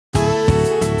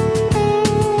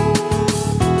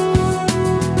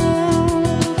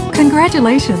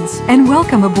Congratulations and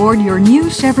welcome aboard your new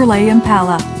Chevrolet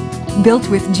Impala. Built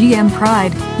with GM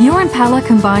pride, your Impala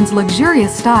combines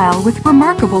luxurious style with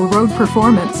remarkable road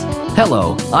performance.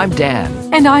 Hello, I'm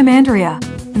Dan. And I'm Andrea.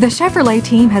 The Chevrolet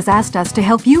team has asked us to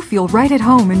help you feel right at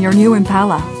home in your new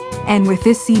Impala. And with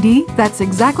this CD, that's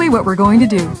exactly what we're going to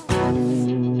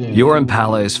do. Your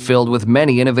Impala is filled with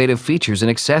many innovative features and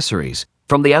accessories,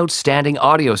 from the outstanding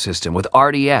audio system with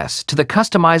RDS to the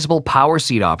customizable power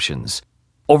seat options.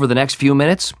 Over the next few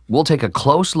minutes, we'll take a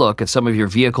close look at some of your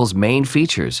vehicle's main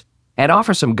features and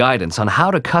offer some guidance on how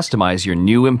to customize your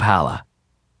new Impala.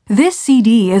 This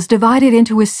CD is divided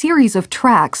into a series of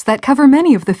tracks that cover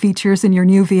many of the features in your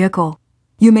new vehicle.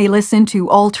 You may listen to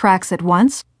all tracks at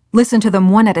once, listen to them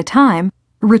one at a time,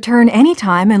 return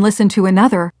anytime and listen to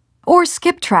another, or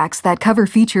skip tracks that cover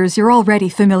features you're already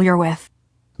familiar with.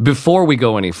 Before we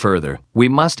go any further, we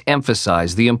must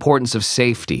emphasize the importance of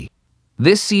safety.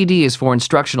 This CD is for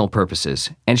instructional purposes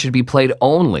and should be played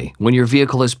only when your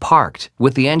vehicle is parked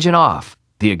with the engine off,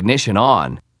 the ignition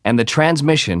on, and the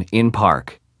transmission in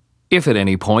park. If at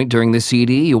any point during the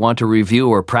CD you want to review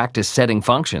or practice setting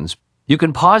functions, you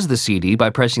can pause the CD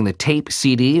by pressing the Tape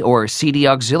CD or CD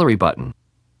Auxiliary button.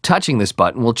 Touching this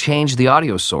button will change the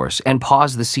audio source and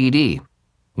pause the CD.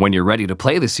 When you're ready to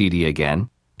play the CD again,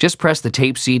 just press the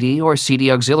Tape CD or CD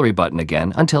Auxiliary button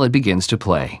again until it begins to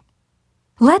play.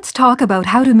 Let's talk about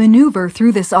how to maneuver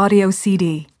through this audio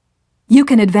CD. You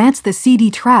can advance the CD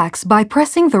tracks by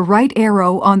pressing the right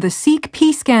arrow on the Seek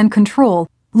P-Scan control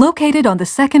located on the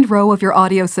second row of your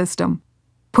audio system.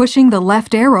 Pushing the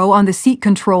left arrow on the seat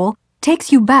control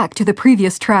takes you back to the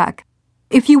previous track.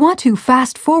 If you want to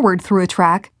fast forward through a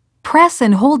track, press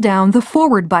and hold down the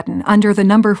forward button under the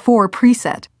number 4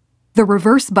 preset. The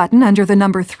reverse button under the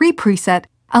number 3 preset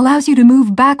allows you to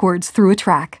move backwards through a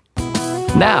track.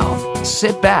 Now,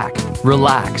 sit back,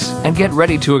 relax, and get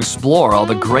ready to explore all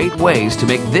the great ways to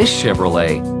make this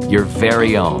Chevrolet your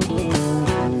very own.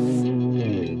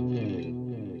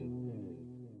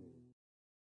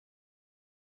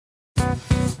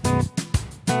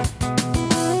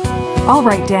 All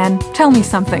right, Dan, tell me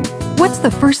something. What's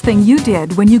the first thing you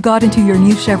did when you got into your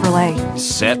new Chevrolet?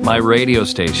 Set my radio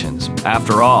stations.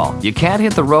 After all, you can't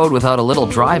hit the road without a little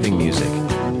driving music.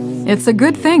 It's a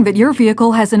good thing that your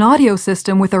vehicle has an audio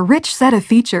system with a rich set of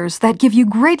features that give you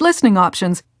great listening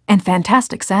options and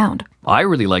fantastic sound. I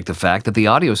really like the fact that the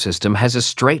audio system has a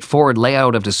straightforward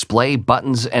layout of display,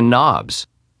 buttons, and knobs.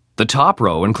 The top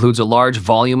row includes a large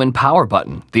volume and power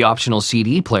button, the optional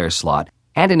CD player slot,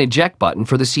 and an eject button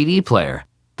for the CD player.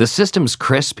 The system's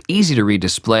crisp, easy-to-read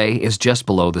display is just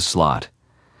below the slot.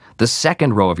 The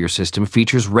second row of your system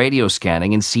features radio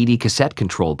scanning and CD cassette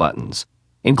control buttons,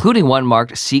 including one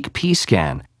marked Seek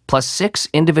P-Scan, plus 6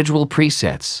 individual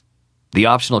presets. The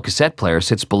optional cassette player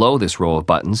sits below this row of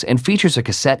buttons and features a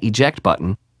cassette eject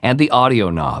button and the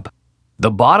audio knob. The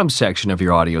bottom section of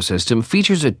your audio system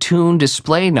features a tune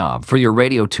display knob for your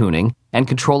radio tuning and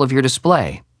control of your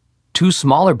display. 2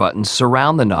 smaller buttons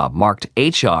surround the knob marked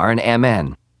HR and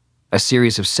MN. A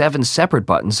series of 7 separate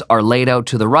buttons are laid out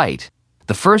to the right.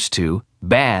 The first 2,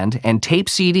 Band and Tape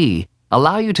CD,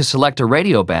 allow you to select a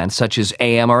radio band such as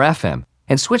AM or FM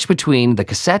and switch between the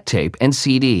cassette tape and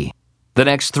CD. The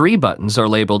next 3 buttons are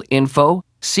labeled Info,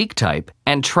 Seek Type,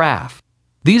 and TRAF.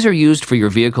 These are used for your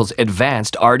vehicle's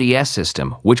advanced RDS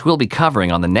system, which we'll be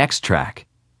covering on the next track.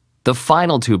 The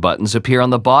final 2 buttons appear on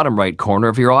the bottom right corner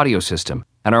of your audio system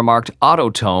and are marked Auto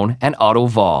Tone and Auto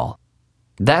Vol.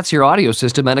 That's your audio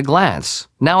system at a glance.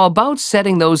 Now about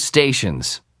setting those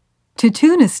stations. To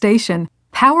tune a station,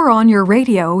 power on your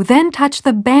radio, then touch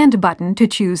the band button to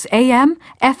choose AM,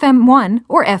 FM1,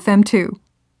 or FM2.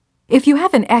 If you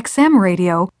have an XM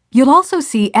radio, you'll also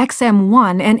see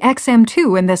XM1 and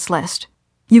XM2 in this list.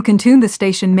 You can tune the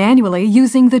station manually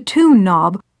using the Tune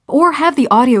knob, or have the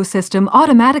audio system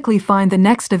automatically find the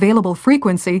next available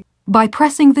frequency by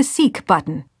pressing the Seek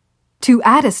button. To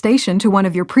add a station to one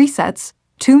of your presets,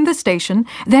 tune the station,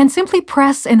 then simply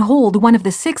press and hold one of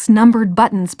the 6 numbered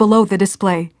buttons below the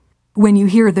display. When you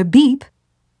hear the beep,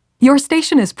 your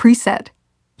station is preset.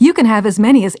 You can have as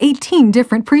many as 18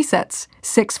 different presets,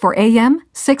 6 for AM,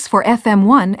 6 for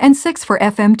FM1, and 6 for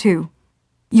FM2.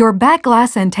 Your back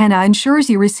glass antenna ensures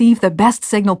you receive the best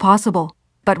signal possible.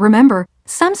 But remember,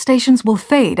 some stations will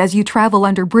fade as you travel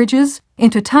under bridges,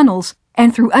 into tunnels,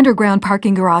 and through underground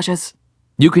parking garages.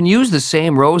 You can use the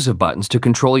same rows of buttons to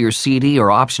control your CD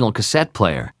or optional cassette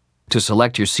player. To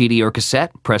select your CD or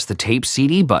cassette, press the Tape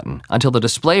CD button until the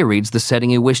display reads the setting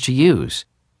you wish to use.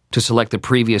 To select the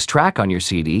previous track on your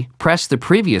CD, press the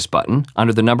Previous button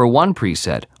under the number 1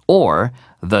 preset, or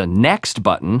the Next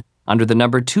button under the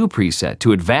number 2 preset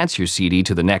to advance your CD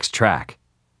to the next track.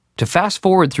 To fast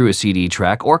forward through a CD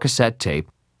track or cassette tape,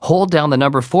 hold down the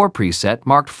number 4 preset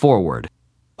marked forward.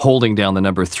 Holding down the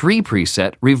number 3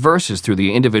 preset reverses through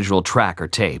the individual track or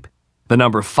tape. The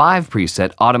number 5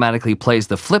 preset automatically plays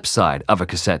the flip side of a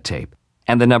cassette tape.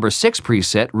 And the number 6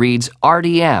 preset reads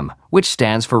RDM, which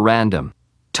stands for random.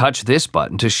 Touch this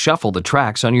button to shuffle the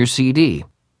tracks on your CD.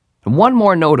 And one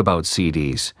more note about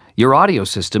CDs. Your audio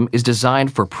system is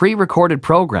designed for pre-recorded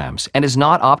programs and is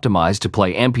not optimized to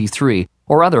play MP3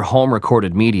 or other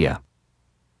home-recorded media.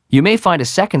 You may find a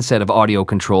second set of audio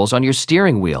controls on your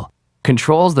steering wheel,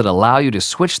 controls that allow you to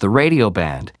switch the radio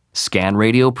band, scan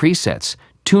radio presets,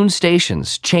 tune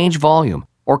stations, change volume,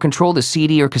 or control the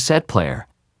CD or cassette player.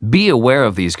 Be aware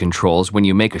of these controls when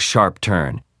you make a sharp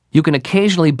turn. You can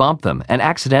occasionally bump them and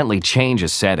accidentally change a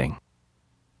setting.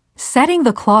 Setting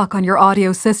the clock on your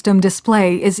audio system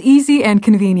display is easy and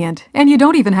convenient, and you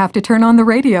don't even have to turn on the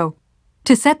radio.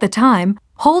 To set the time,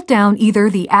 hold down either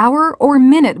the hour or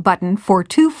minute button for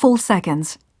 2 full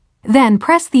seconds. Then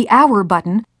press the hour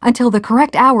button until the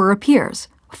correct hour appears,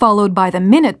 followed by the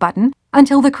minute button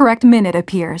until the correct minute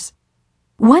appears.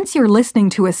 Once you're listening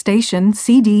to a station,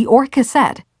 CD, or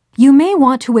cassette, you may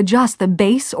want to adjust the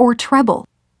bass or treble.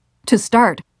 To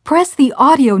start, press the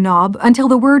audio knob until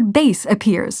the word bass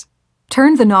appears.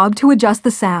 Turn the knob to adjust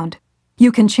the sound.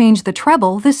 You can change the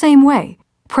treble the same way.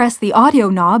 Press the audio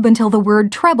knob until the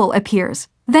word treble appears,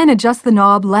 then adjust the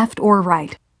knob left or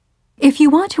right. If you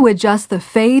want to adjust the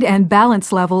fade and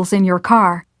balance levels in your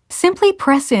car, simply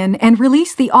press in and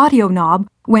release the audio knob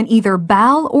when either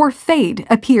bal or fade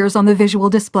appears on the visual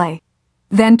display.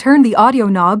 Then turn the audio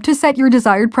knob to set your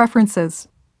desired preferences.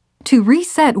 To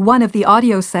reset one of the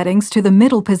audio settings to the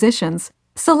middle positions,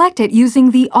 select it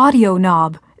using the audio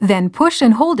knob, then push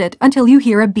and hold it until you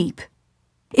hear a beep.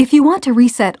 If you want to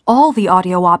reset all the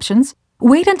audio options,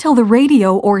 wait until the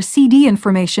radio or CD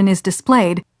information is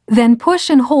displayed, then push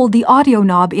and hold the audio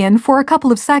knob in for a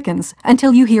couple of seconds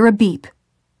until you hear a beep.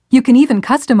 You can even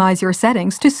customize your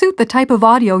settings to suit the type of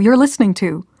audio you're listening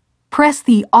to. Press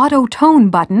the Auto Tone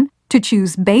button to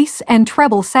choose bass and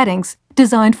treble settings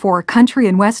designed for country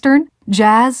and western,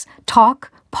 jazz,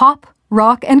 talk, pop,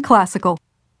 rock, and classical.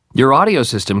 Your audio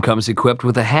system comes equipped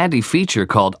with a handy feature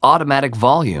called Automatic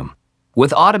Volume.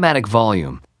 With Automatic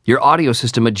Volume, your audio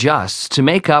system adjusts to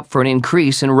make up for an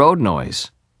increase in road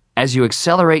noise. As you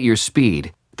accelerate your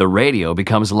speed, the radio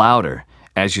becomes louder.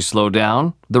 As you slow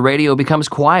down, the radio becomes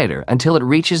quieter until it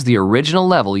reaches the original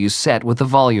level you set with the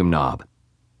volume knob.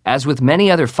 As with many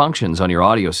other functions on your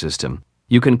audio system,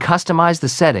 you can customize the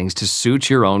settings to suit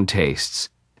your own tastes.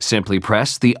 Simply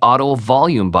press the Auto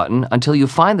Volume button until you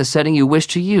find the setting you wish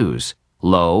to use: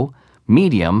 low,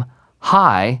 medium,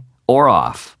 high, or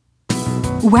off.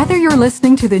 Whether you're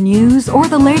listening to the news or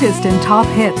the latest in top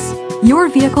hits, your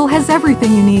vehicle has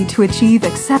everything you need to achieve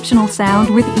exceptional sound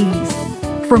with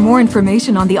ease. For more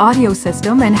information on the audio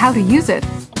system and how to use it,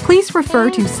 please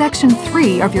refer to Section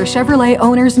 3 of your Chevrolet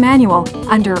Owner's Manual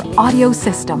under Audio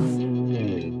System.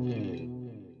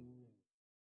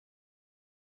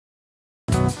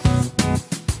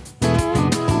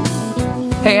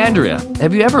 Hey Andrea,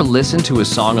 have you ever listened to a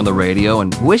song on the radio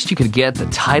and wished you could get the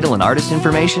title and artist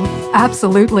information?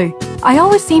 Absolutely. I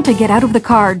always seem to get out of the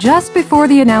car just before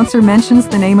the announcer mentions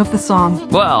the name of the song.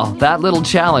 Well, that little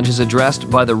challenge is addressed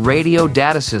by the Radio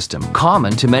Data System,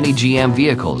 common to many GM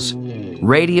vehicles.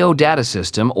 Radio Data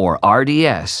System, or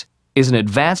RDS, is an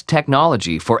advanced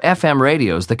technology for FM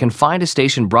radios that can find a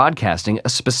station broadcasting a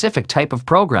specific type of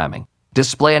programming,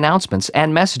 display announcements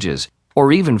and messages,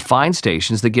 or even find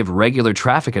stations that give regular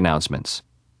traffic announcements.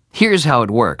 Here's how it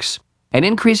works. An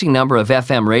increasing number of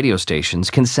FM radio stations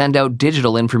can send out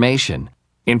digital information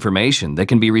that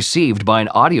can be received by an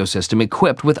audio system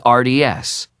equipped with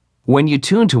RDS. When you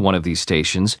tune to one of these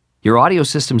stations, your audio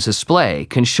system's display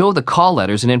can show the call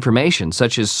letters and information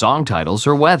such as song titles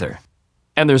or weather.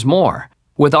 And there's more.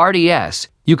 With RDS,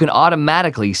 you can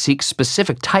automatically seek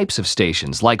specific types of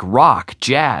stations like rock,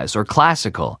 jazz, or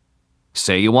classical.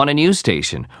 Say you want a news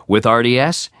station. With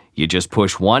RDS, you just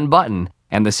push one button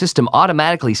and the system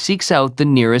automatically seeks out the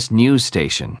nearest news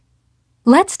station.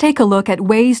 Let's take a look at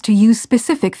ways to use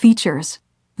specific features.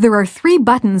 There are 3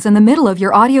 buttons in the middle of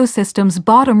your audio system's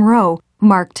bottom row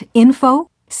marked Info,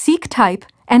 Seek Type,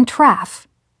 and Traf.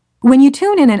 When you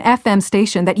tune in an FM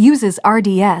station that uses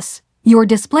RDS, your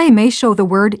display may show the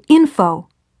word Info.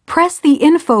 Press the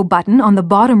Info button on the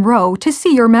bottom row to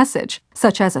see your message,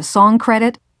 such as a song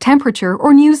credit, temperature,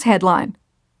 or news headline.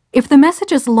 If the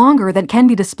message is longer than can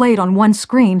be displayed on one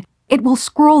screen, it will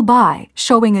scroll by,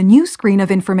 showing a new screen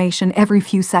of information every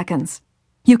few seconds.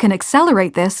 You can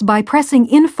accelerate this by pressing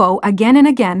Info again and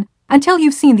again until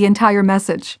you've seen the entire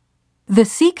message. The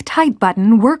Seek Type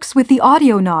button works with the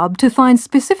audio knob to find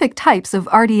specific types of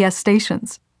RDS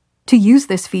stations. To use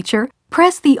this feature,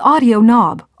 press the audio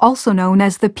knob, also known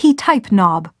as the P-type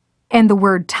knob, and the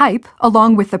word type,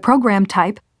 along with the program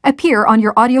type, appear on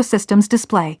your audio system's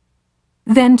display.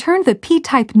 Then turn the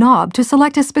P-type knob to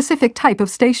select a specific type of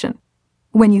station.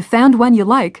 When you've found one you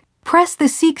like, press the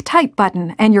Seek Type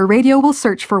button and your radio will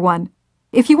search for one.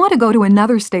 If you want to go to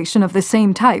another station of the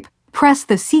same type, press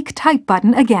the Seek Type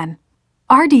button again.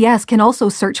 RDS can also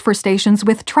search for stations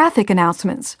with traffic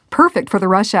announcements, perfect for the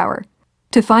rush hour.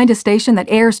 To find a station that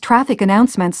airs traffic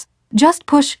announcements, just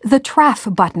push the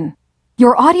Traf button.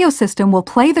 Your audio system will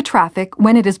play the traffic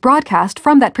when it is broadcast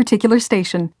from that particular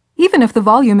station, even if the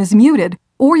volume is muted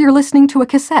or you're listening to a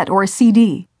cassette or a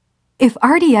CD. If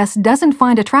RDS doesn't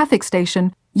find a traffic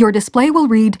station, your display will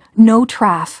read No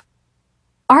Traf.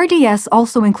 RDS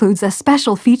also includes a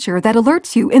special feature that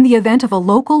alerts you in the event of a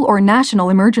local or national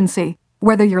emergency,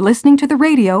 whether you're listening to the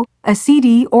radio, a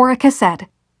CD, or a cassette.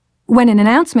 When an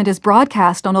announcement is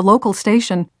broadcast on a local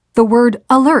station, the word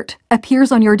Alert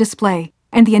appears on your display,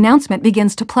 and the announcement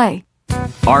begins to play.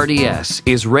 RDS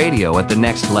is radio at the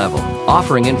next level,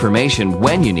 offering information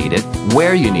when you need it,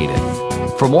 where you need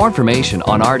it. For more information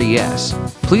on RDS,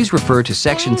 please refer to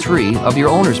Section 3 of your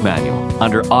owner's manual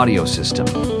under Audio System.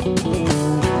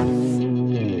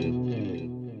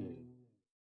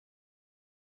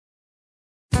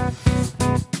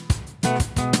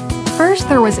 First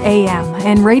there was AM,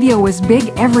 and radio was big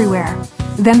everywhere.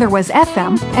 Then there was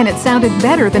FM, and it sounded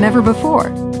better than ever before.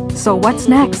 So what's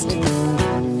next?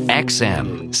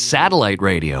 XM, satellite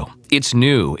radio. It's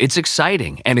new, it's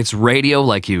exciting, and it's radio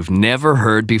like you've never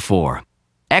heard before.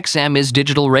 XM is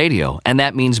digital radio, and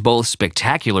that means both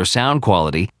spectacular sound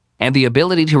quality and the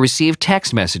ability to receive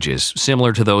text messages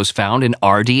similar to those found in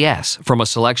RDS from a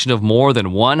selection of more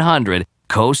than 100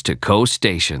 coast-to-coast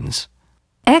stations.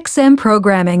 XM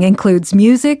programming includes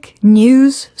music,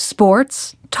 news,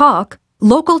 sports, talk,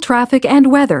 local traffic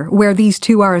and weather where these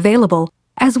two are available,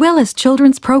 as well as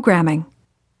children's programming.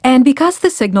 And because the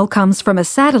signal comes from a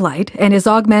satellite and is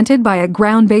augmented by a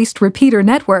ground-based repeater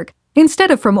network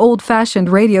instead of from old-fashioned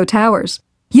radio towers,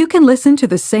 you can listen to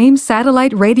the same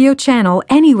satellite radio channel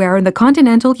anywhere in the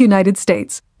continental United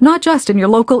States, not just in your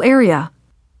local area.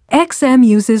 XM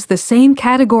uses the same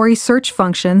category search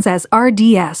functions as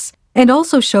RDS and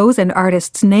also shows an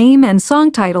artist's name and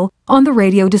song title on the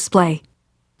radio display.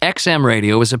 XM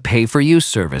radio is a pay-for-use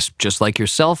service, just like your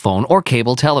cell phone or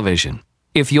cable television.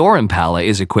 If your Impala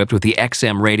is equipped with the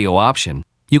XM radio option,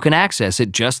 you can access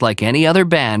it just like any other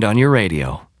band on your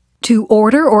radio. To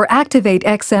order or activate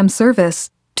XM service,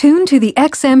 tune to the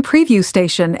XM preview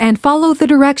station and follow the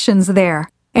directions there,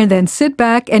 and then sit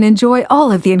back and enjoy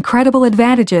all of the incredible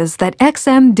advantages that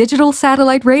XM digital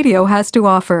satellite radio has to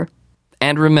offer.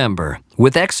 And remember,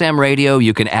 with XM radio,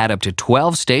 you can add up to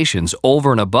 12 stations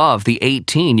over and above the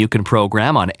 18 you can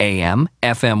program on AM,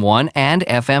 FM1, and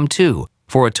FM2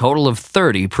 for a total of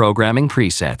 30 programming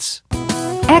presets.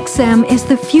 XM is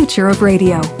the future of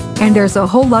radio, and there's a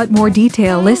whole lot more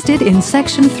detail listed in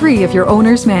Section 3 of your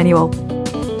owner's manual.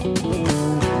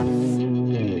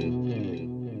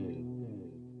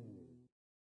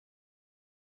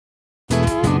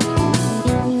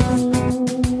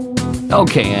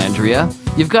 Okay, Andrea,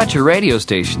 you've got your radio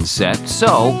station set,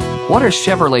 so what are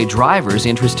Chevrolet drivers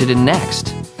interested in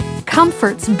next?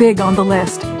 Comfort's big on the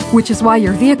list, which is why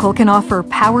your vehicle can offer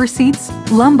power seats,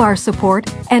 lumbar support,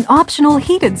 and optional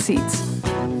heated seats.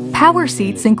 Power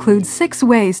seats include 6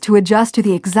 ways to adjust to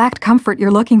the exact comfort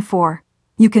you're looking for.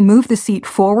 You can move the seat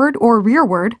forward or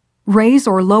rearward, raise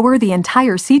or lower the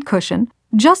entire seat cushion,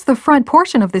 just the front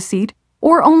portion of the seat,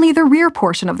 or only the rear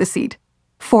portion of the seat.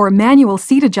 For manual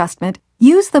seat adjustment,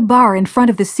 use the bar in front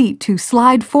of the seat to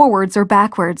slide forwards or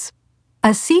backwards.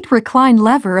 A seat recline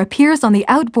lever appears on the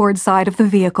outboard side of the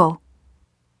vehicle.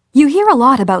 You hear a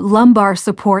lot about lumbar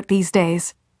support these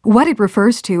days. What it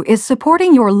refers to is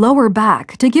supporting your lower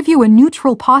back to give you a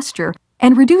neutral posture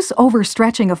and reduce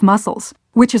overstretching of muscles,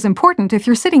 which is important if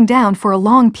you're sitting down for a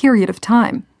long period of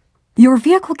time. Your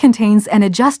vehicle contains an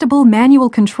adjustable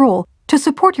manual control to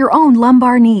support your own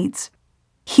lumbar needs.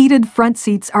 Heated front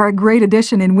seats are a great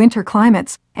addition in winter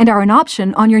climates and are an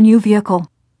option on your new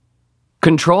vehicle.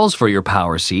 Controls for your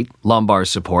power seat, lumbar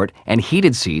support, and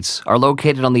heated seats are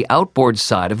located on the outboard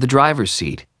side of the driver's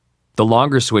seat. The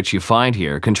longer switch you find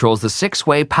here controls the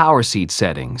 6-way power seat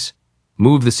settings.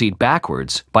 Move the seat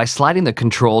backwards by sliding the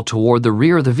control toward the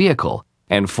rear of the vehicle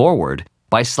and forward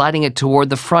by sliding it toward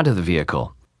the front of the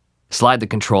vehicle. Slide the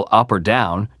control up or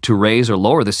down to raise or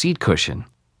lower the seat cushion.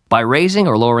 By raising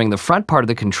or lowering the front part of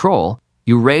the control,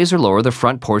 you raise or lower the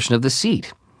front portion of the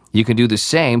seat. You can do the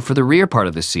same for the rear part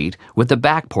of the seat with the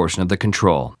back portion of the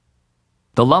control.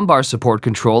 The lumbar support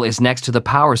control is next to the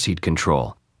power seat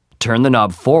control. Turn the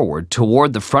knob forward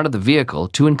toward the front of the vehicle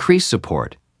to increase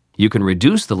support. You can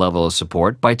reduce the level of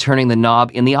support by turning the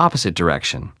knob in the opposite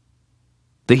direction.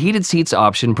 The heated seats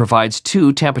option provides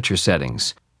 2 temperature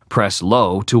settings. Press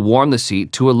low to warm the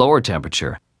seat to a lower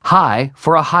temperature, high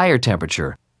for a higher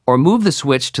temperature, or move the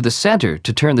switch to the center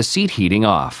to turn the seat heating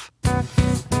off.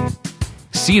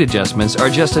 Seat adjustments are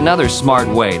just another smart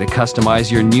way to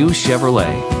customize your new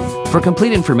Chevrolet. For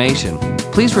complete information,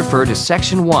 please refer to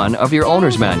Section 1 of your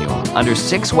owner's manual under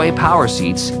 6-way power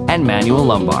seats and manual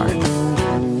lumbar.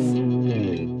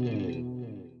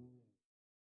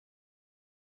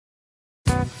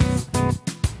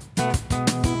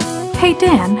 Hey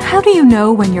Dan, how do you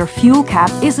know when your fuel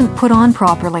cap isn't put on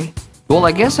properly? Well,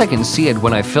 I guess I can see it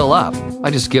when I fill up. I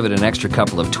just give it an extra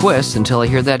couple of twists until I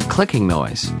hear that clicking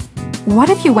noise. What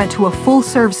if you went to a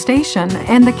full-serve station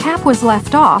and the cap was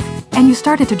left off and you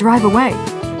started to drive away?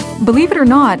 Believe it or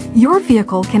not, your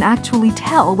vehicle can actually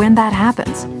tell when that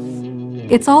happens.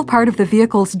 It's all part of the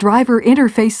vehicle's driver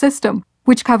interface system,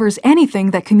 which covers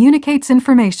anything that communicates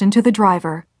information to the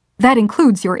driver. That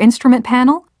includes your instrument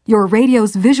panel, your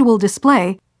radio's visual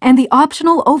display, and the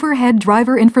optional overhead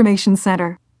driver information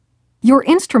center. Your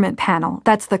instrument panel,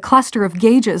 that's the cluster of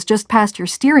gauges just past your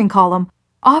steering column,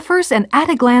 offers an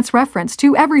at-a-glance reference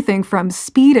to everything from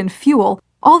speed and fuel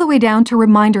all the way down to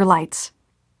reminder lights.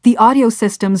 The audio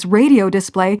system's radio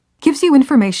display gives you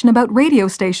information about radio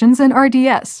stations and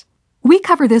RDS. We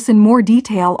cover this in more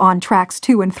detail on tracks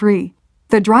 2 and 3.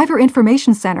 The Driver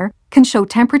Information Center can show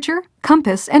temperature,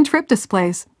 compass, and trip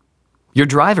displays. Your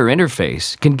driver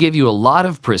interface can give you a lot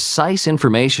of precise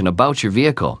information about your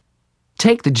vehicle.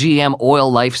 Take the GM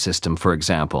Oil Life System, for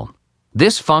example.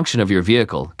 This function of your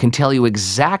vehicle can tell you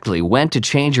exactly when to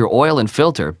change your oil and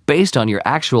filter based on your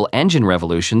actual engine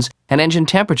revolutions and engine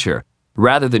temperature,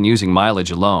 rather than using mileage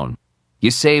alone.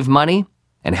 You save money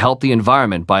and help the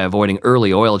environment by avoiding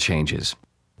early oil changes.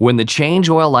 When the change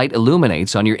oil light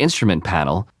illuminates on your instrument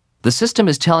panel, the system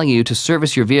is telling you to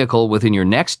service your vehicle within your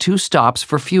next 2 stops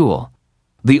for fuel.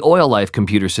 The Oil Life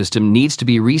computer system needs to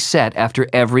be reset after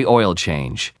every oil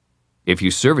change. If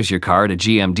you service your car at a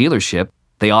GM dealership,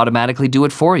 they automatically do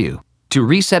it for you. To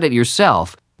reset it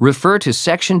yourself, refer to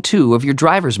Section 2 of your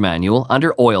driver's manual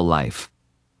under Oil Life.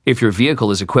 If your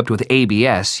vehicle is equipped with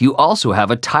ABS, you also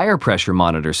have a tire pressure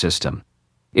monitor system.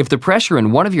 If the pressure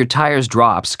in one of your tires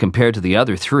drops compared to the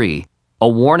other 3, a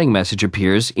warning message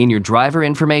appears in your Driver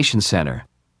Information Center.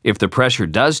 If the pressure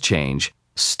does change,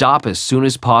 stop as soon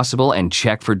as possible and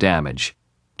check for damage.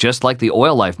 Just like the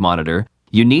Oil Life monitor,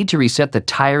 you need to reset the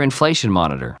tire inflation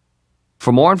monitor.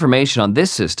 For more information on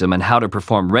this system and how to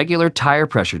perform regular tire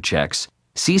pressure checks,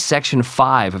 see Section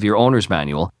 5 of your owner's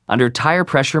manual under Tire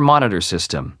Pressure Monitor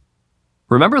System.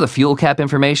 Remember the fuel cap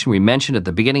information we mentioned at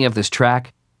the beginning of this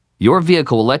track? Your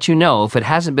vehicle will let you know if it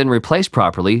hasn't been replaced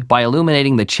properly by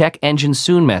illuminating the Check Engine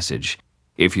Soon message.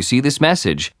 If you see this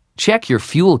message, check your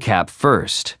fuel cap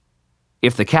first.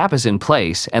 If the cap is in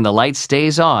place and the light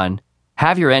stays on,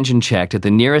 have your engine checked at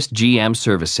the nearest GM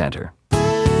service center.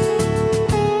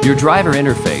 Your driver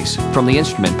interface, from the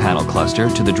instrument panel cluster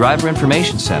to the Driver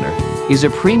Information Center, is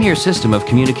a premier system of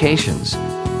communications.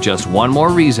 Just one more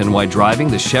reason why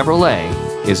driving the Chevrolet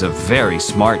is a very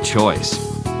smart choice.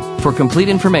 For complete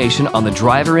information on the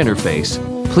driver interface,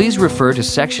 please refer to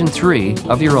Section 3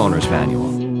 of your owner's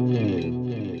manual.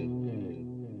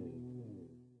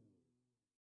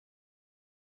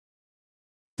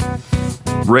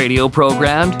 Radio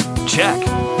programmed? Check.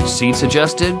 Seats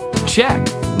adjusted? Check.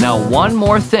 Now one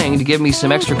more thing to give me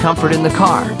some extra comfort in the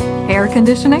car. Air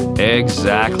conditioning?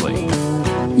 Exactly.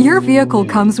 Your vehicle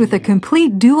comes with a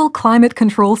complete dual climate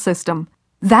control system.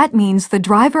 That means the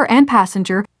driver and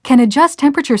passenger can adjust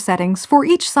temperature settings for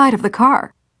each side of the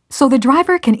car. So the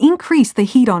driver can increase the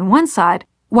heat on one side,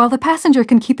 while the passenger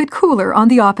can keep it cooler on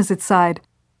the opposite side.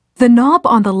 The knob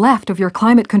on the left of your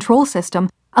climate control system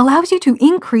allows you to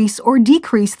increase or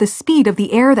decrease the speed of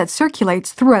the air that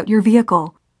circulates throughout your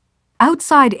vehicle.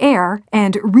 Outside air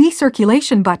and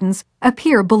recirculation buttons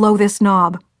appear below this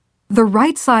knob. The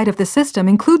right side of the system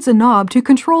includes a knob to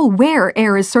control where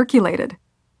air is circulated.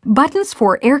 Buttons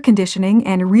for air conditioning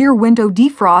and rear window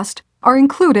defrost are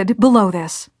included below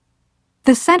this.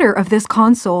 The center of this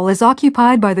console is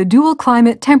occupied by the dual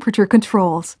climate temperature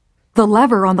controls. The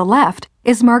lever on the left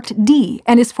is marked D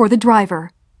and is for the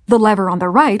driver. The lever on the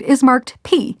right is marked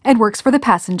P and works for the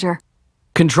passenger.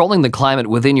 Controlling the climate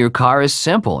within your car is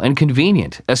simple and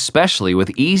convenient, especially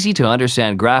with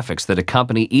easy-to-understand graphics that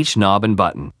accompany each knob and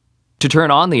button. To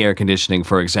turn on the air conditioning,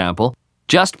 for example,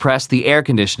 just press the air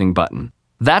conditioning button.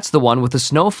 That's the one with the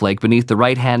snowflake beneath the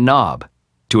right-hand knob.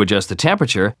 To adjust the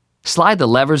temperature, slide the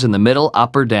levers in the middle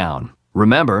up or down.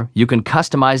 Remember, you can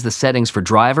customize the settings for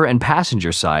driver and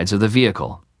passenger sides of the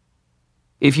vehicle.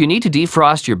 If you need to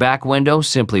defrost your back window,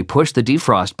 simply push the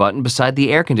defrost button beside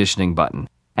the air conditioning button,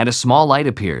 and a small light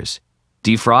appears.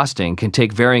 Defrosting can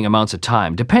take varying amounts of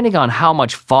time depending on how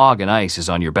much fog and ice is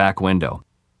on your back window.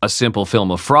 A simple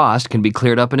film of frost can be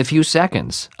cleared up in a few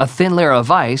seconds. A thin layer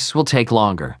of ice will take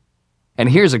longer. And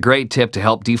here's a great tip to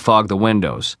help defog the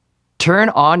windows. Turn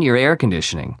on your air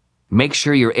conditioning. Make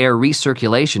sure your air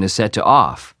recirculation is set to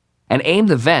off, and aim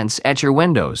the vents at your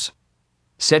windows.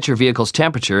 Set your vehicle's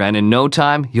temperature, and in no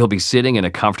time, you'll be sitting in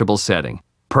a comfortable setting.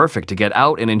 Perfect to get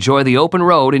out and enjoy the open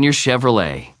road in your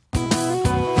Chevrolet.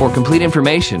 For complete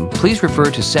information, please refer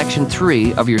to Section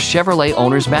 3 of your Chevrolet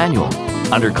Owner's Manual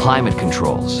under Climate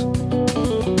Controls.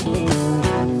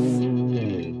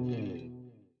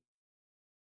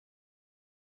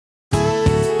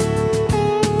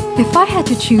 If I had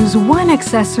to choose one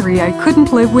accessory I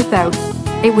couldn't live without,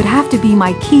 it would have to be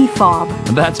my key fob.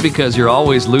 That's because you're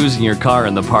always losing your car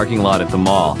in the parking lot at the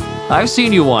mall. I've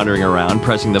seen you wandering around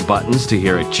pressing the buttons to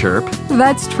hear it chirp.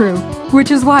 That's true,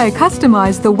 which is why I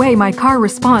customized the way my car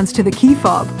responds to the key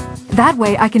fob. That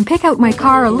way I can pick out my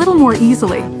car a little more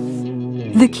easily.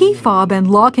 The key fob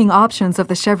and locking options of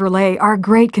the Chevrolet are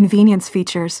great convenience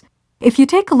features. If you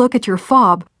take a look at your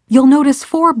fob, you'll notice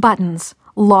 4 buttons: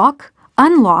 lock,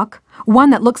 unlock,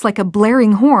 one that looks like a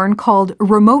blaring horn called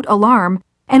remote alarm,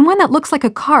 and one that looks like a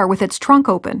car with its trunk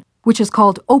open, which is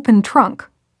called open trunk.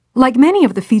 Like many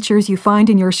of the features you find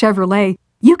in your Chevrolet,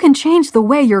 you can change the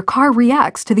way your car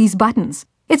reacts to these buttons.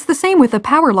 It's the same with the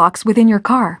power locks within your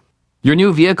car. Your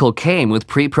new vehicle came with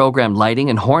pre-programmed lighting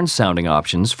and horn sounding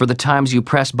options for the times you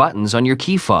press buttons on your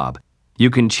key fob. You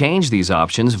can change these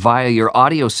options via your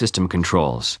audio system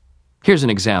controls. Here's an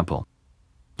example.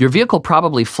 Your vehicle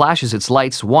probably flashes its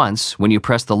lights once when you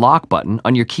press the lock button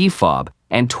on your key fob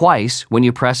and twice when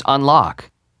you press unlock.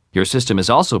 Your system is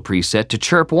also preset to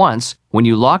chirp once when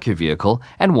you lock your vehicle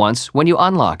and once when you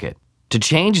unlock it. To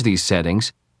change these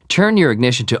settings, turn your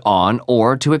ignition to on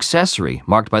or to accessory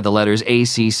marked by the letters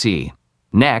ACC.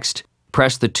 Next,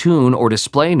 press the tune or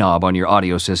display knob on your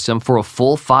audio system for a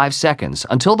full 5 seconds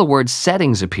until the word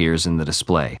settings appears in the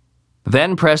display.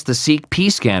 Then press the Seek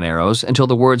P-scan arrows until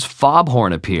the words fob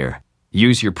horn appear.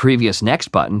 Use your previous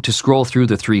next button to scroll through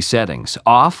the 3 settings: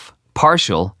 off,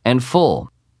 partial, and full.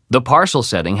 The partial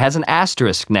setting has an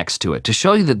asterisk next to it to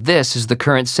show you that this is the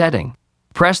current setting.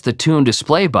 Press the Tune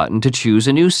Display button to choose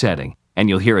a new setting, and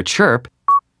you'll hear a chirp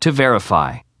to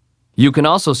verify. You can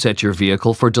also set your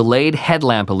vehicle for delayed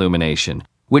headlamp illumination,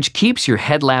 which keeps your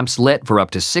headlamps lit for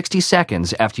up to 60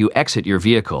 seconds after you exit your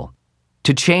vehicle.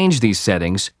 To change these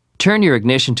settings, turn your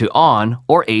ignition to on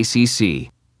or ACC.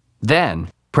 Then,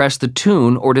 press the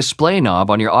tune or display knob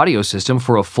on your audio system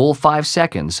for a full 5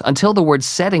 seconds until the word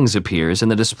settings appears in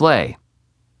the display.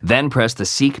 Then press the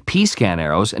Seek P-scan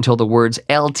arrows until the words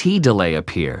LT delay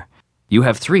appear. You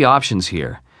have 3 options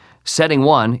here. Setting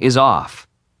 1 is off.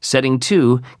 Setting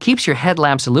 2 keeps your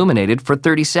headlamps illuminated for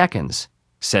 30 seconds.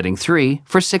 Setting 3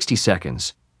 for 60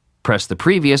 seconds. Press the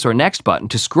previous or next button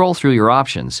to scroll through your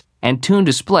options and Tune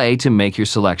Display to make your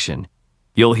selection.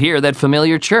 You'll hear that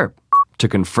familiar chirp to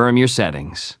confirm your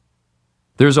settings.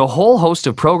 There's a whole host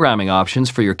of programming options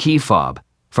for your key fob,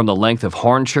 from the length of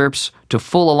horn chirps to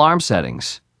full alarm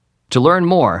settings. To learn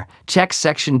more, check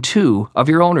Section 2 of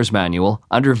your owner's manual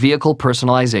under Vehicle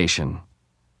Personalization.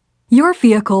 Your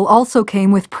vehicle also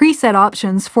came with preset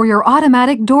options for your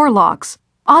automatic door locks,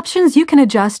 options you can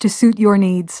adjust to suit your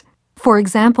needs. For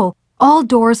example, all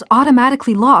doors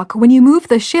automatically lock when you move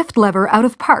the shift lever out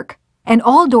of park, and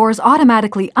all doors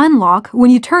automatically unlock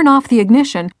when you turn off the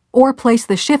ignition or place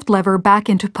the shift lever back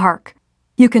into park.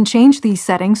 You can change these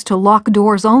settings to lock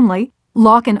doors only,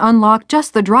 lock and unlock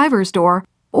just the driver's door,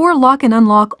 or lock and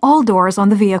unlock all doors on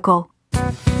the vehicle.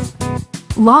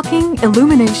 Locking,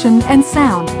 illumination, and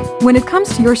sound. When it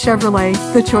comes to your Chevrolet,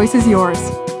 the choice is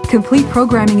yours. Complete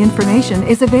programming information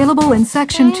is available in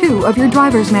Section 2 of your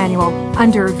driver's manual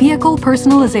under Vehicle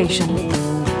Personalization.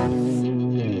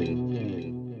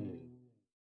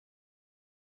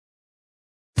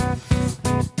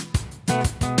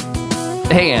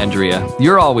 Hey Andrea,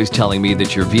 you're always telling me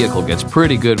that your vehicle gets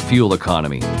pretty good fuel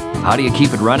economy. How do you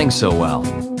keep it running so well?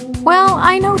 Well,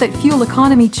 I know that fuel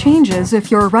economy changes if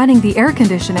you're running the air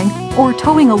conditioning or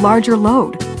towing a larger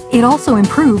load. It also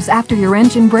improves after your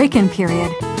engine break-in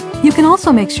period. You can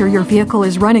also make sure your vehicle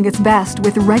is running its best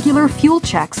with regular fuel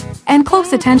checks and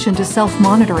close attention to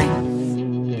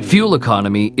self-monitoring. Fuel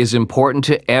economy is important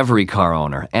to every car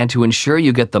owner, and to ensure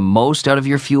you get the most out of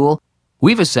your fuel,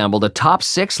 we've assembled a top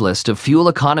 6 list of fuel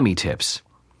economy tips.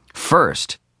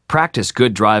 First, practice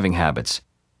good driving habits.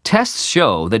 Tests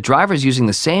show that drivers using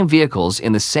the same vehicles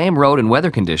in the same road and weather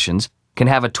conditions can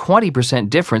have a 20%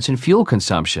 difference in fuel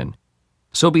consumption.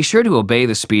 So be sure to obey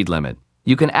the speed limit.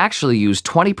 You can actually use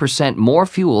 20% more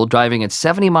fuel driving at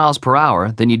 70 miles per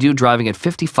hour than you do driving at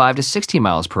 55 to 60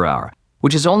 miles per hour,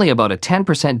 which is only about a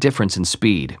 10% difference in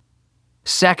speed.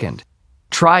 Second,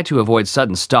 try to avoid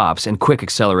sudden stops and quick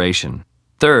acceleration.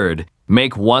 Third,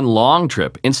 make one long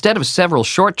trip instead of several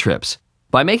short trips.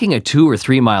 By making a 2 or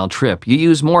 3 mile trip, you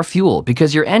use more fuel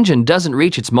because your engine doesn't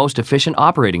reach its most efficient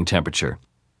operating temperature.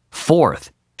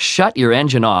 Fourth, shut your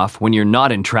engine off when you're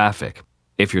not in traffic.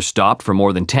 If you're stopped for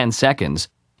more than 10 seconds,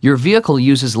 your vehicle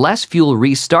uses less fuel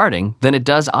restarting than it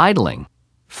does idling.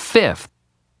 Fifth,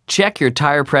 check your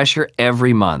tire pressure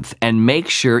every month and make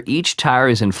sure each tire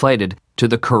is inflated to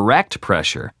the correct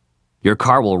pressure. Your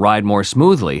car will ride more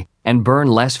smoothly and burn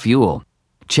less fuel.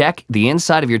 Check the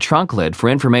inside of your trunk lid for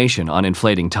information on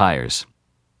inflating tires.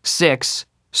 6.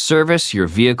 Service your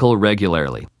vehicle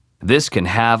regularly. This can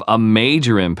have a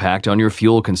major impact on your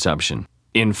fuel consumption.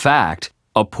 In fact,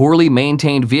 a poorly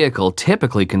maintained vehicle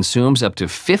typically consumes up to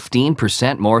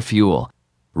 15% more fuel.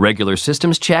 Regular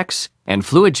systems checks and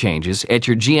fluid changes at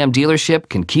your GM dealership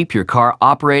can keep your car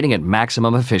operating at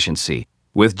maximum efficiency,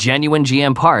 with genuine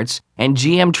GM parts and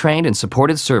GM-trained and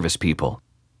supported service people.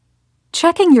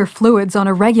 Checking your fluids on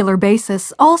a regular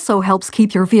basis also helps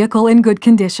keep your vehicle in good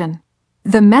condition.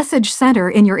 The message center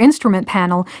in your instrument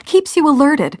panel keeps you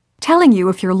alerted, telling you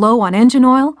if you're low on engine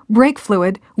oil, brake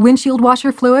fluid, windshield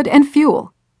washer fluid, and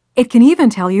fuel. It can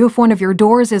even tell you if one of your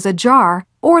doors is ajar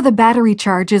or the battery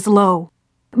charge is low.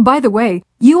 By the way,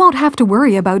 you won't have to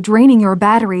worry about draining your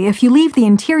battery if you leave the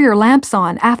interior lamps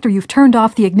on after you've turned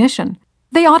off the ignition.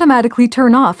 They automatically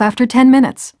turn off after 10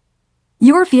 minutes.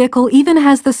 Your vehicle even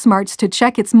has the smarts to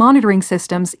check its monitoring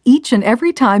systems each and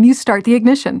every time you start the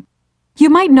ignition. You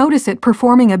might notice it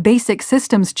performing a basic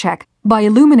systems check by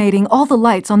illuminating all the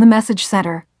lights on the message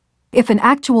center. If an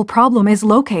actual problem is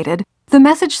located, the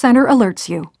message center alerts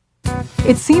you.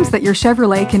 It seems that your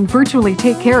Chevrolet can virtually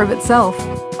take care of itself.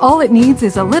 All it needs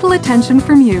is a little attention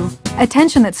from you,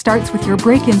 attention that starts with your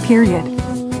break-in period.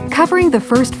 Covering the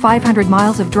first 500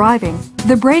 miles of driving,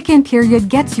 the break-in period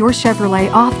gets your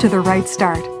Chevrolet off to the right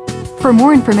start. For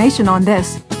more information on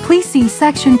this, please see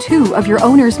Section 2 of your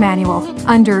owner's manual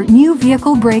under New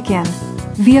Vehicle Break-In.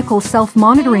 Vehicle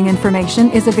self-monitoring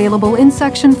information is available in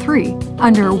Section 3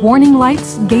 under Warning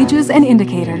Lights, Gauges, and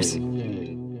Indicators.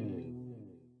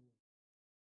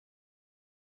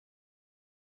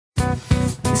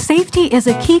 Safety is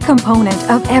a key component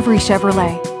of every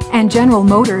Chevrolet, and General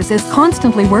Motors is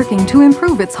constantly working to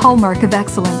improve its hallmark of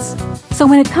excellence. So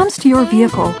when it comes to your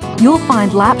vehicle, you'll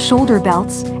find lap shoulder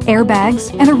belts,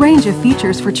 airbags, and a range of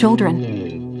features for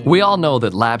children. We all know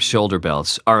that lap shoulder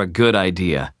belts are a good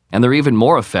idea, and they're even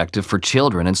more effective for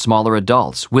children and smaller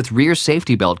adults with rear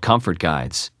safety belt comfort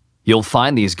guides. You'll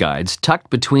find these guides tucked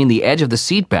between the edge of the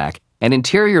seat back and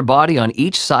interior body on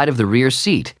each side of the rear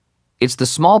seat. It's the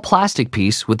small plastic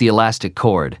piece with the elastic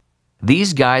cord.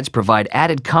 These guides provide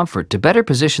added comfort to better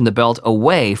position the belt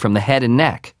away from the head and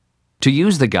neck. To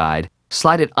use the guide,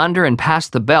 slide it under and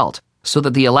past the belt so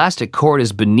that the elastic cord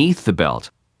is beneath the belt.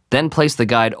 Then place the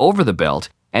guide over the belt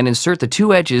and insert the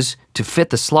 2 edges to fit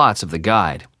the slots of the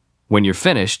guide. When you're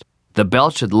finished, the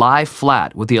belt should lie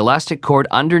flat with the elastic cord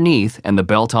underneath and the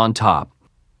belt on top.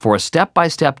 For a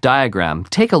step-by-step diagram,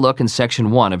 take a look in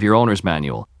Section 1 of your owner's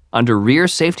manual under Rear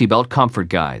Safety Belt Comfort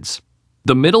Guides.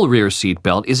 The middle rear seat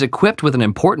belt is equipped with an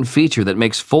important feature that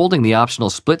makes folding the optional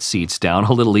split seats down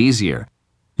a little easier.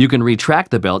 You can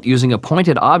retract the belt using a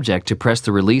pointed object to press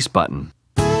the release button.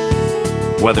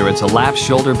 Whether it's a lap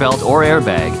shoulder belt or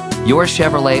airbag, your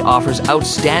Chevrolet offers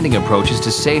outstanding approaches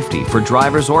to safety for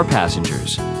drivers or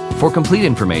passengers. For complete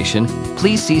information,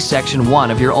 please see Section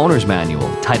 1 of your owner's manual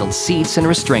titled Seats and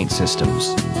Restraint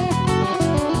Systems.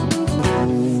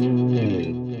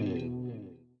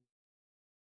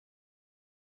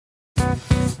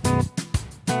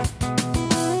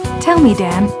 Tell me,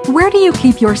 Dan, where do you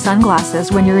keep your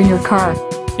sunglasses when you're in your car?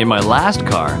 In my last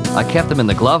car, I kept them in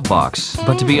the glove box,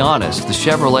 but to be honest, the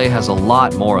Chevrolet has a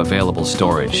lot more available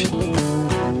storage.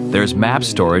 There's map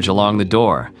storage along the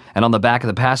door and on the back of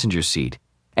the passenger seat,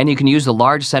 and you can use the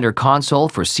large center console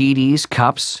for CDs,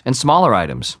 cups, and smaller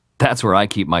items. That's where I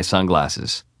keep my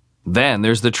sunglasses. Then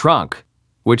there's the trunk,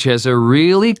 which has a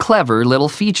really clever little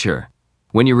feature.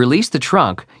 When you release the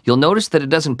trunk, you'll notice that it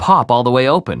doesn't pop all the way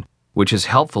open, which is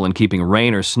helpful in keeping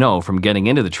rain or snow from getting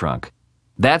into the trunk.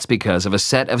 That's because of a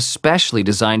set of specially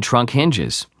designed trunk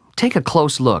hinges. Take a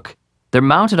close look. They're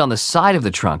mounted on the side of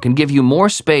the trunk and give you more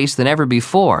space than ever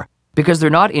before because they're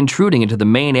not intruding into the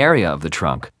main area of the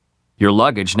trunk. Your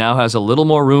luggage now has a little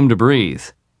more room to breathe.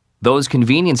 Those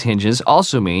convenience hinges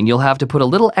also mean you'll have to put a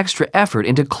little extra effort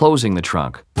into closing the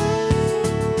trunk.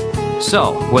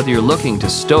 So, whether you're looking to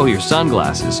stow your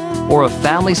sunglasses or a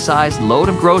family-sized load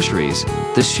of groceries,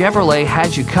 the Chevrolet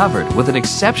has you covered with an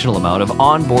exceptional amount of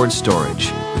onboard storage.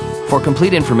 For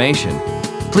complete information,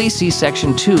 please see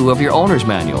Section 2 of your owner's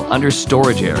manual under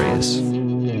Storage Areas.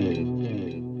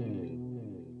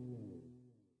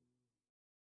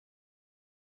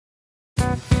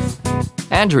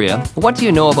 Andrea, what do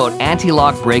you know about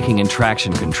anti-lock braking and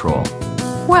traction control?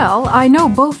 Well, I know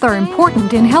both are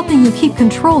important in helping you keep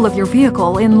control of your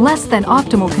vehicle in less than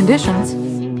optimal conditions.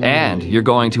 And you're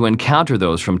going to encounter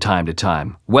those from time to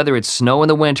time, whether it's snow in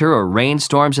the winter or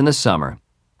rainstorms in the summer.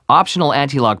 Optional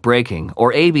anti-lock braking,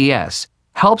 or ABS,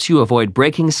 helps you avoid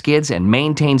braking skids and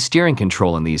maintain steering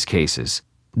control in these cases.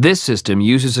 This system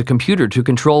uses a computer to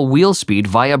control wheel speed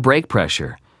via brake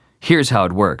pressure. Here's how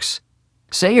it works.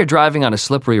 Say you're driving on a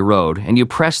slippery road and you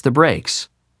press the brakes.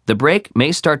 The brake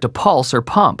may start to pulse or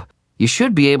pump. You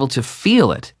should be able to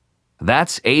feel it.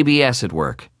 That's ABS at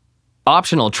work.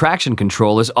 Optional traction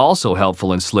control is also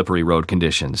helpful in slippery road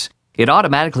conditions. It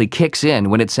automatically kicks in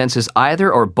when it senses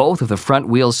either or both of the front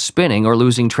wheels spinning or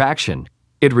losing traction.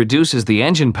 It reduces the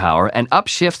engine power and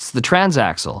upshifts the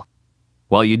transaxle.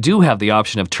 While you do have the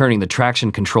option of turning the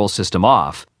traction control system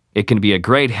off, it can be a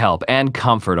great help and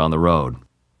comfort on the road.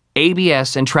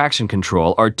 ABS and traction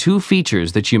control are two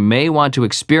features that you may want to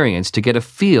experience to get a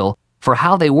feel for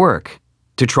how they work.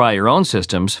 To try your own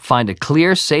systems, find a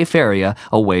clear, safe area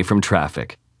away from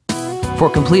traffic. For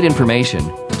complete information,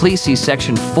 please see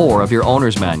Section 4 of your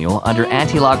owner's manual under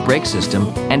Anti-Lock Brake System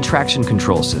and Traction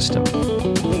Control System.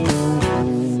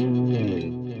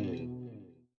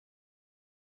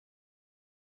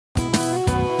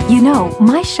 You know,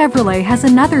 my Chevrolet has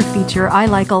another feature I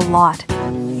like a lot.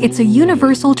 It's a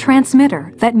universal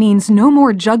transmitter. That means no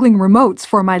more juggling remotes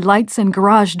for my lights and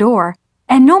garage door,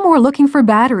 and no more looking for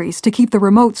batteries to keep the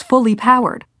remotes fully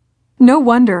powered. No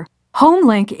wonder.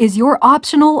 Homelink is your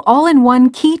optional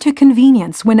all-in-one key to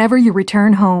convenience whenever you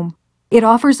return home. It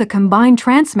offers a combined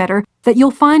transmitter that you'll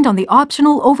find on the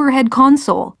optional overhead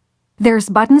console. There's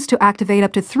buttons to activate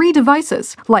up to 3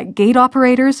 devices, like gate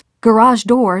operators, garage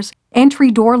doors, entry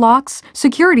door locks,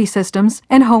 security systems,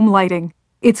 and home lighting.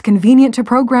 It's convenient to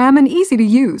program and easy to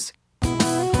use.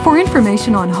 For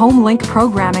information on Homelink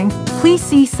programming, please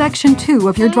see Section 2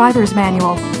 of your driver's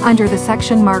manual under the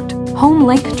section marked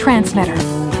Homelink Transmitter.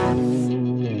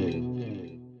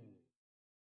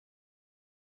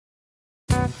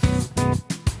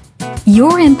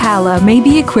 Your Impala may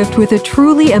be equipped with a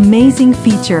truly amazing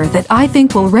feature that I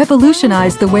think will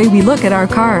revolutionize the way we look at our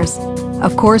cars.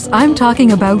 Of course, I'm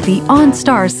talking about the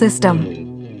OnStar system.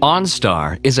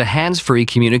 OnStar is a hands-free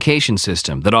communication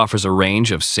system that offers a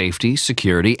range of safety,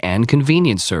 security, and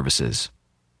convenience services.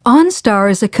 OnStar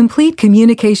is a complete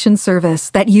communication service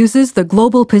that uses the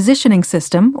Global Positioning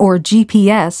System, or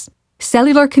GPS,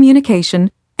 cellular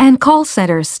communication, and call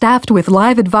centers staffed with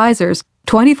live advisors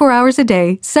 24 hours a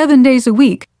day, 7 days a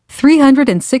week,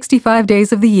 365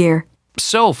 days of the year.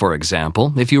 So, for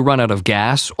example, if you run out of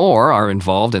gas or are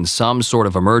involved in some sort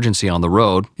of emergency on the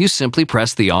road, you simply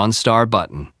press the OnStar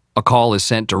button. A call is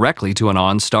sent directly to an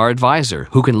OnStar advisor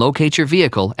who can locate your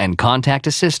vehicle and contact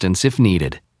assistance if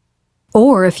needed.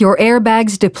 Or if your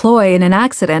airbags deploy in an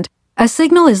accident, a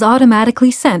signal is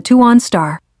automatically sent to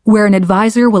OnStar, where an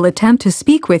advisor will attempt to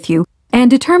speak with you and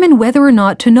determine whether or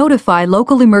not to notify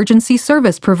local emergency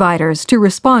service providers to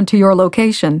respond to your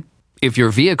location. If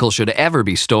your vehicle should ever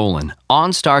be stolen,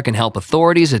 OnStar can help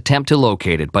authorities attempt to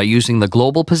locate it by using the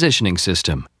Global Positioning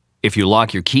System. If you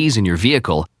lock your keys in your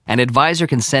vehicle, an advisor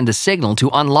can send a signal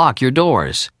to unlock your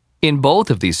doors. In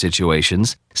both of these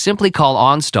situations, simply call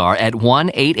OnStar at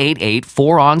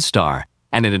 1-888-4OnStar,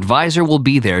 and an advisor will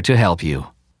be there to help you.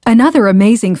 Another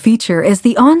amazing feature is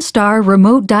the OnStar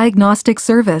Remote Diagnostic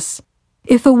Service.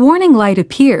 If a warning light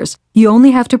appears, you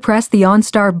only have to press the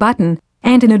OnStar button,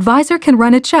 and an advisor can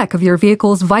run a check of your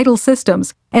vehicle's vital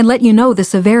systems and let you know the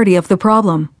severity of the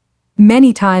problem.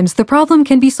 Many times, the problem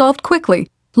can be solved quickly,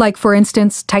 like, for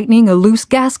instance, tightening a loose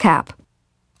gas cap.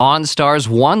 OnStar's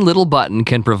one little button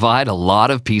can provide a lot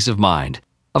of peace of mind.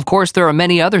 Of course, there are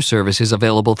many other services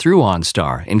available through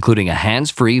OnStar, including a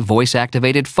hands-free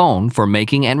voice-activated phone for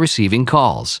making and receiving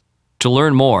calls. To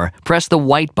learn more, press the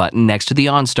white button next to the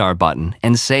OnStar button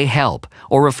and say Help,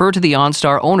 or refer to the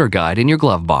OnStar Owner Guide in your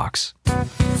glove box.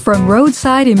 From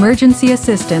roadside emergency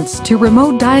assistance to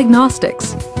remote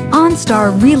diagnostics,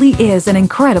 OnStar really is an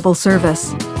incredible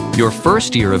service. Your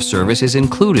first year of service is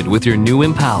included with your new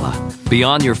Impala.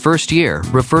 Beyond your first year,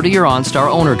 refer to your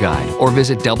OnStar Owner Guide or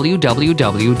visit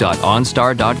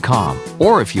www.onstar.com.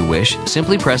 Or if you wish,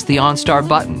 simply press the OnStar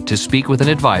button to speak with an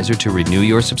advisor to renew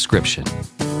your subscription.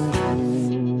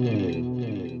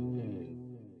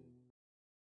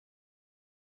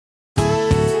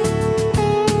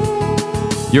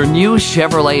 Your new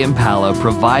Chevrolet Impala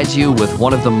provides you with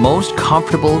one of the most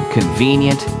comfortable,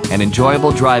 convenient, and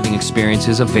enjoyable driving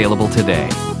experiences available today.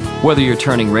 Whether you're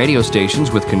turning radio stations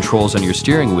with controls on your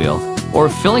steering wheel or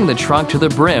filling the trunk to the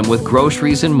brim with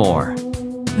groceries and more.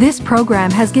 This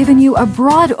program has given you a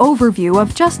broad overview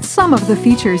of just some of the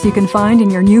features you can find in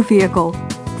your new vehicle.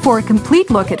 For a complete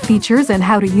look at features and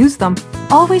how to use them,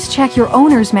 always check your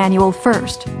owner's manual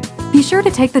first. Be sure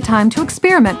to take the time to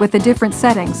experiment with the different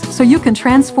settings so you can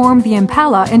transform the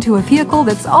Impala into a vehicle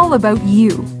that's all about you.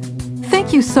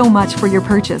 Thank you so much for your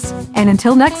purchase, and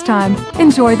until next time,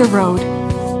 enjoy the road.